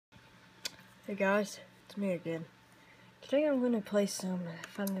Hey guys, it's me again. Today I'm going to play some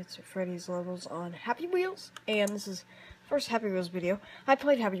Five Nights at Freddy's levels on Happy Wheels, and this is the first Happy Wheels video. I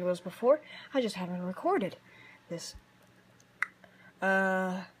played Happy Wheels before, I just haven't recorded this.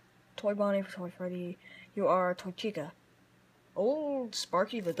 Toy Bonnie for Toy Freddy, you are Toy Chica. Old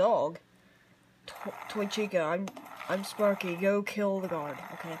Sparky the dog. Toy Chica, I'm Sparky, go kill the guard,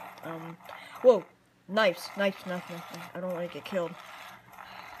 okay? Whoa, knives, I don't want to get killed.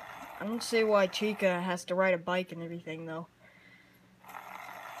 I don't see why Chica has to ride a bike and everything, though.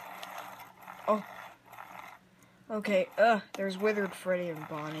 Oh. Okay, there's Withered Freddy and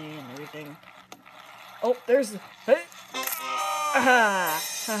Bonnie and everything. Oh, there's the... Hey! Aha!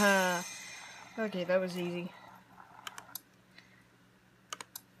 Haha! Okay, that was easy.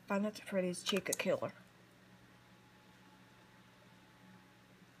 Five Nights at Freddy's Chica Killer.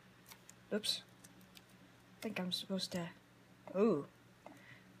 Oops. I think I'm supposed to... Ooh.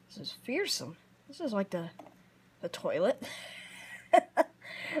 This is fearsome. This is like the toilet.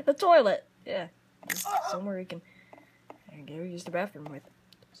 The toilet. Yeah. Just somewhere you can go use the bathroom with.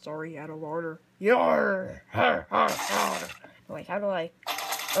 Sorry, out of order. Yarr! Wait, how do I...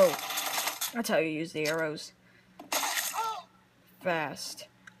 Oh. That's how you use the arrows. Fast.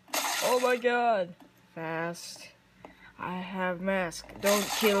 Oh my god. Fast. I have mask. Don't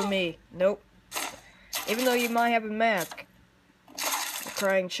kill me. Nope. Even though you might have a mask.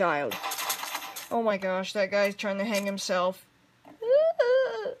 Crying child. Oh my gosh, that guy's trying to hang himself.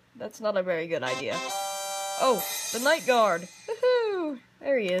 That's not a very good idea. Oh, the night guard. Woohoo!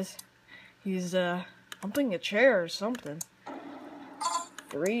 There he is. He's humping a chair or something.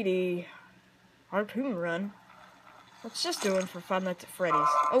 3D harpoon run. What's this doing for Five Nights at Freddy's?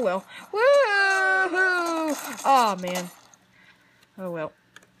 Oh well. Woohoo! Aw, man. Oh well.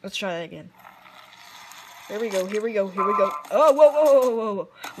 Let's try that again. Here we go. Oh,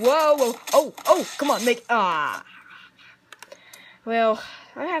 whoa. Oh, come on, Well,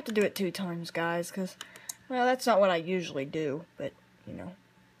 I have to do it 2 times, guys, because, well, that's not what I usually do, but, you know.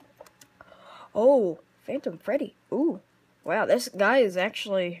 Oh, Phantom Freddy. Ooh, wow, this guy is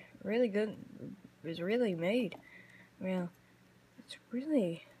actually really good. Is really made. Well, it's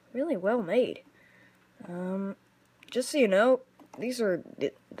really well made. Just so you know, these are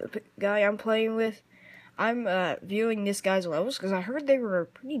the guy I'm playing with. I'm viewing this guy's levels because I heard they were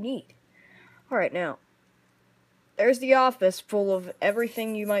pretty neat. Alright, now, there's the office full of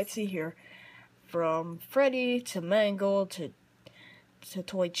everything you might see here. From Freddy to Mangle to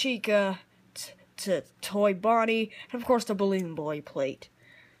Toy Chica to Toy Bonnie, and of course the Balloon Boy plate.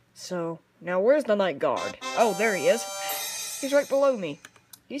 So, now where's the night guard? Oh, there he is. He's right below me.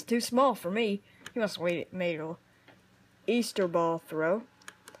 He's too small for me. He must have made a Easter ball throw.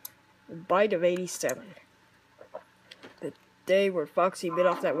 Bite of 87. The day where Foxy bit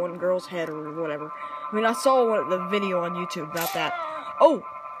off that one girl's head or whatever. I mean, I saw the video on YouTube about that. Oh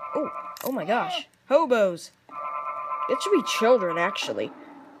my gosh. Hobos. It should be children, actually.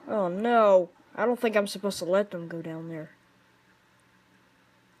 Oh no. I don't think I'm supposed to let them go down there.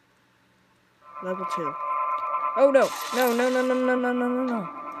 Level 2. Oh no. No.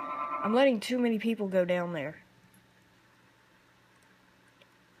 I'm letting too many people go down there.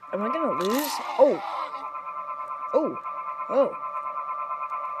 Am I gonna lose? Oh!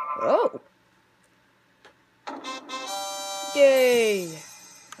 Yay!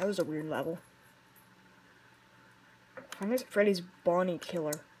 That was a weird level. Five Nights at Freddy's Bonnie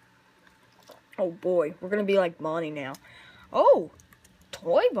Killer. Oh boy, we're gonna be like Bonnie now. Oh!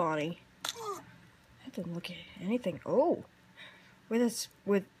 Toy Bonnie? That didn't look at anything. Oh! With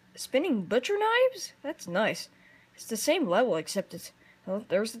spinning butcher knives? That's nice. It's the same level, except it's... Well,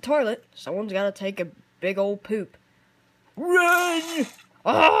 there's the toilet. Someone's gotta take a big old poop. Run!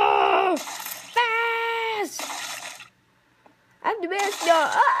 Ah! Fast! I'm the mask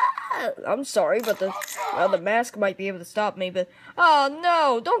now. Ah! I'm sorry, but the mask might be able to stop me, but... Oh,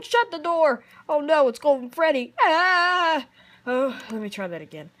 no! Don't shut the door! Oh, no, it's Golden Freddy! Ah! Oh, let me try that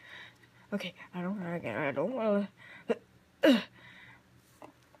again. Okay, I don't want to...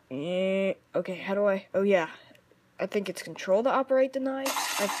 Okay, how do I... Oh, yeah. I think it's control to operate the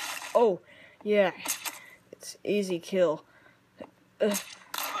knife. Oh, yeah. It's easy kill.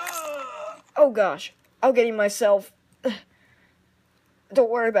 Oh gosh. I'll get him myself.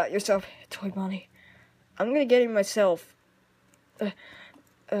 Don't worry about yourself, Toy Bonnie. I'm gonna get him myself. I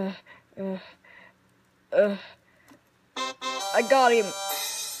got him.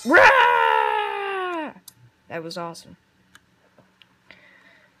 Rah! That was awesome.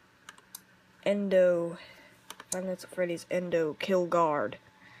 Endo. Five Nights at Freddy's Endo Kill Guard.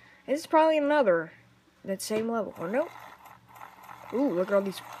 This is probably another that same level, or no? Ooh, look at all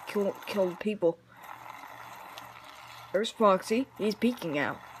these killed people. There's Foxy. He's peeking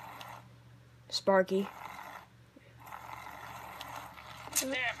out. Sparky.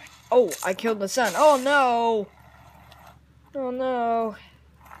 Damn it. Oh, I killed the son. Oh no! Oh no!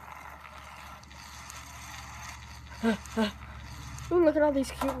 Ooh, look at all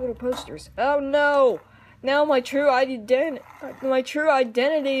these cute little posters. Oh no! Now my true identity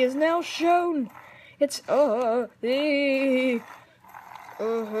is now shown. It's oh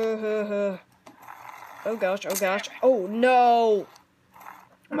gosh, oh gosh. Oh no!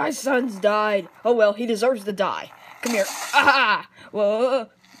 My son's died. Oh well, he deserves to die. Come here. Ah! Whoa!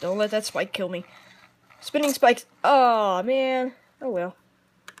 Don't let that spike kill me. Spinning spikes. Oh man. Oh well.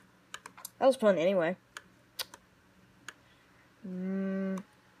 That was fun anyway. Find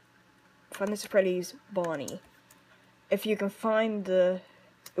this Freddy's Bonnie. If you can find the...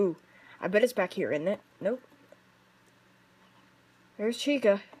 Ooh, I bet it's back here, isn't it? Nope. There's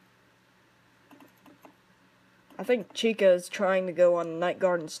Chica. I think Chica is trying to go on the night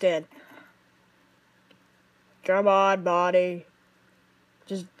guard instead. Come on, Bonnie.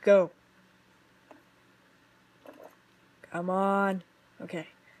 Just go. Come on. Okay.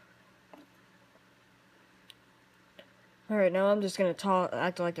 Alright, now I'm just gonna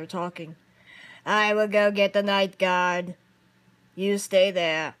act like they're talking. I will go get the night guard. You stay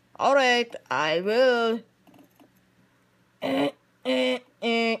there. Alright, I will.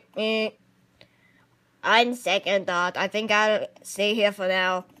 On second thought, I think I'll stay here for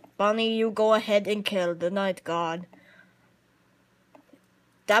now. Bonnie, you go ahead and kill the night guard.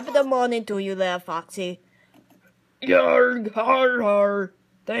 Top of the morning to you there, Foxy. Yarg, har, har.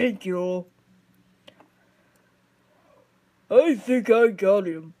 Thank you. I think I got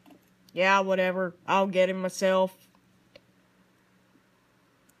him. Yeah, whatever. I'll get him myself.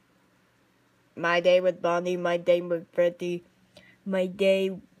 My day with Bonnie, my day with Freddy, my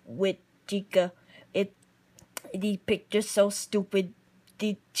day with Chica. These pictures so stupid.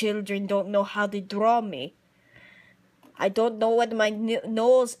 The children don't know how to draw me. I don't know what my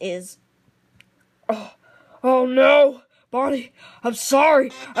nose is. Oh no! Bonnie, I'm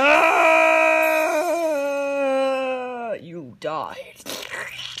sorry! Ah! You died.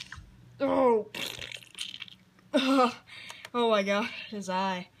 Oh. Oh my god, his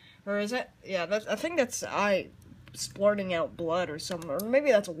eye. Or is it? Yeah, I think that's eye splurting out blood or something. Or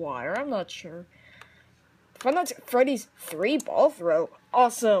maybe that's a wire, I'm not sure. Fun, that's Freddy's 3 ball throw.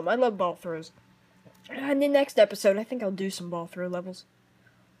 Awesome, I love ball throws. In the next episode, I think I'll do some ball throw levels.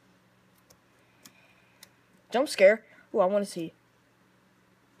 Jump scare. Ooh, I want to see.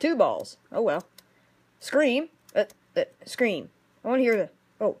 2 balls. Oh well. Scream. Scream. I want to hear the...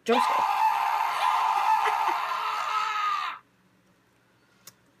 Oh, jump scare.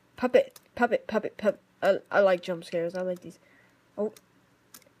 Puppet. I like jump scares. I like these. Oh.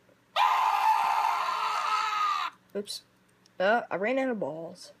 Oops. I ran out of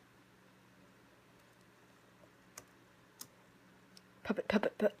balls.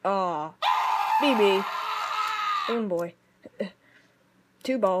 Puppet. Aw. BB. Boom boy.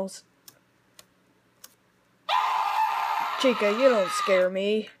 2 balls. Chica, you don't scare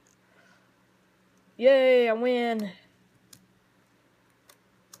me. Yay, I win.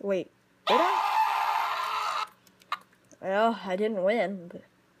 Wait, did I? Well, I didn't win, but...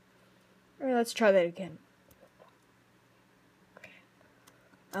 Alright, let's try that again.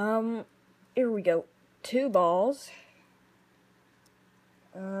 Here we go. 2 balls.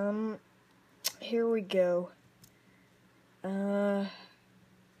 Here we go. 2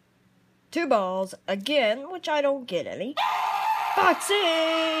 balls again, which I don't get any.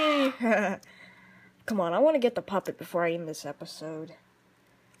 Foxy! Come on, I want to get the puppet before I end this episode.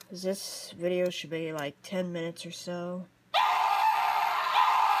 Because this video should be like 10 minutes or so.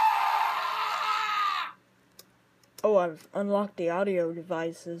 Oh, I've unlocked the audio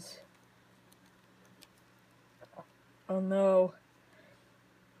devices. Oh no.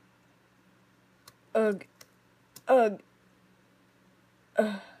 Ugh.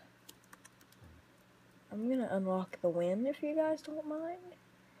 I'm gonna unlock the win if you guys don't mind.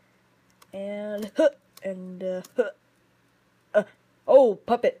 And, oh,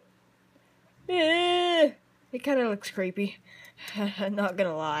 puppet. It kind of looks creepy. I'm not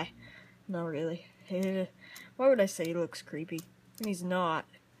gonna lie. Not really. Why would I say he looks creepy? And he's not.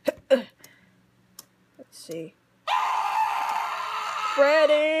 Let's see.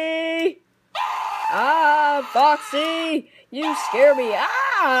 Freddy! Ah, Foxy! You scare me!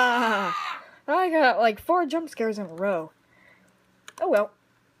 Ah! I got like 4 jump scares in a row. Oh well.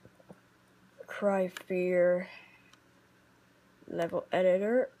 Cry fear. Level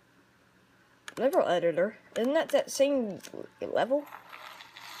editor. level editor. Isn't that same level?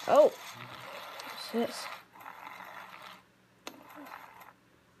 Oh. What's this?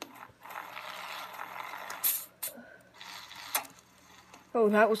 Oh,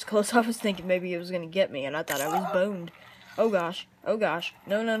 that was close. I was thinking maybe it was gonna get me, and I thought I was boned. Oh gosh. Oh gosh.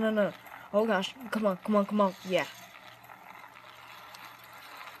 No, no, no, no. Oh gosh. Come on, come on, come on. Yeah.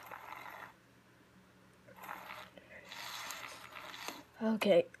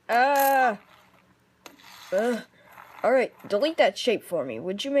 Okay. Alright, delete that shape for me.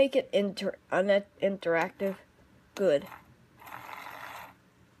 Would you make it interactive? Good.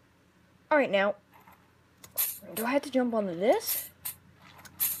 Alright, now. Do I have to jump onto this?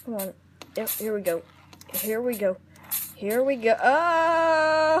 Come on. Yep, here we go. Here we go. Here we go.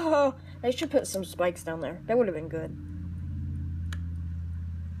 Oh! I should put some spikes down there. That would have been good.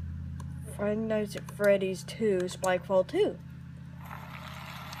 Five Nights at Freddy's 2, Spikefall 2.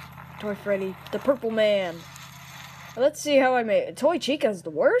 Toy Freddy, the Purple Man. Let's see how I made it. Toy Chica's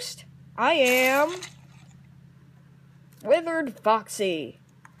the worst? I am Withered Foxy.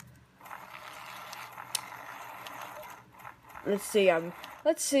 Let's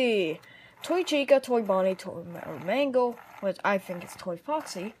see. Toy Chica, Toy Bonnie, Toy Mangle, which I think is Toy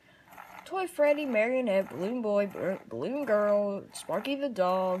Foxy. Toy Freddy, Marionette, Balloon Boy, Balloon Girl, Sparky the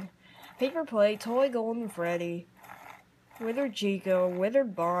Dog, Paper Plate, Toy Golden Freddy, Withered Chica,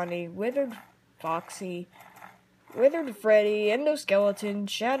 Withered Bonnie, Withered Foxy, Withered Freddy, Endoskeleton,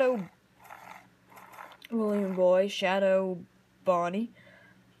 Shadow Balloon Boy, Shadow Bonnie,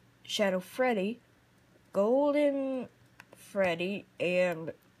 Shadow Freddy, Golden Freddy,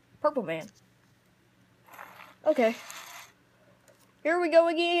 and Purple Man. Okay. Here we go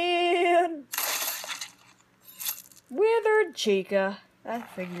again! Withered Chica. That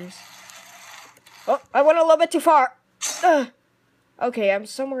figures. Oh, I went a little bit too far! Okay, I'm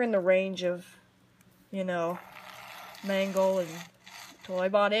somewhere in the range of, you know, Mangle and Toy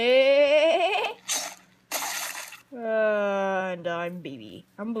Bonnie. And I'm BB.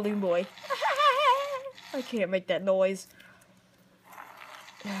 I'm Balloon Boy. I can't make that noise.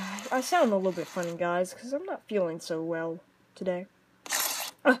 I sound a little bit funny, guys, because I'm not feeling so well today.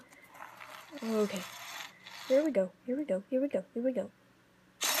 Okay. Here we go. Here we go. Here we go. Here we go.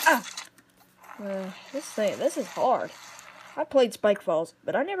 This is hard. I played Spike Falls,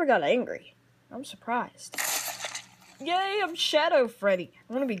 but I never got angry. I'm surprised. Yay, I'm Shadow Freddy.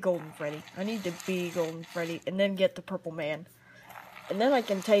 I'm gonna be Golden Freddy. I need to be Golden Freddy, and then get the Purple Man. And then I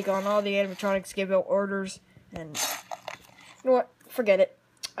can take on all the animatronics, give out orders, and... You know what? Forget it.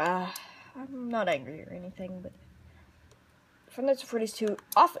 I'm not angry or anything, but... Five Nights at Freddy's 2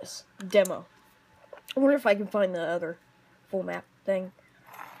 Office Demo. I wonder if I can find the other full map thing.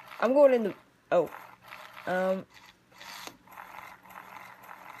 I'm going into... Oh.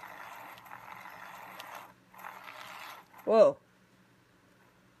 Whoa.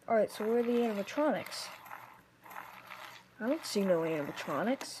 Alright, so where are the animatronics? I don't see no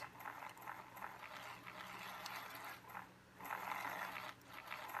animatronics.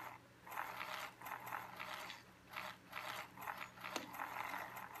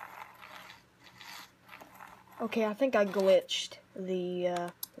 Okay, I think I glitched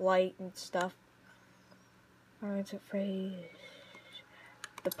the light and stuff. Alright, so Freddy.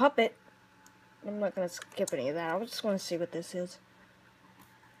 The puppet. I'm not gonna skip any of that. I just want to see what this is.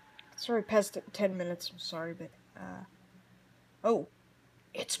 Sorry, past 10 minutes. I'm sorry, but oh,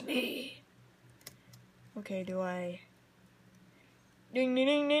 it's me. Okay, do I? Ding ding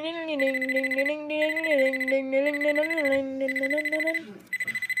ding ding ding ding ding ding ding ding ding ding.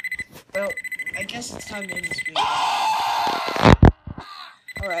 Well, I guess it's time to end this video.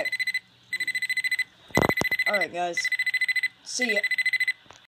 Alright. Alright, guys. See ya.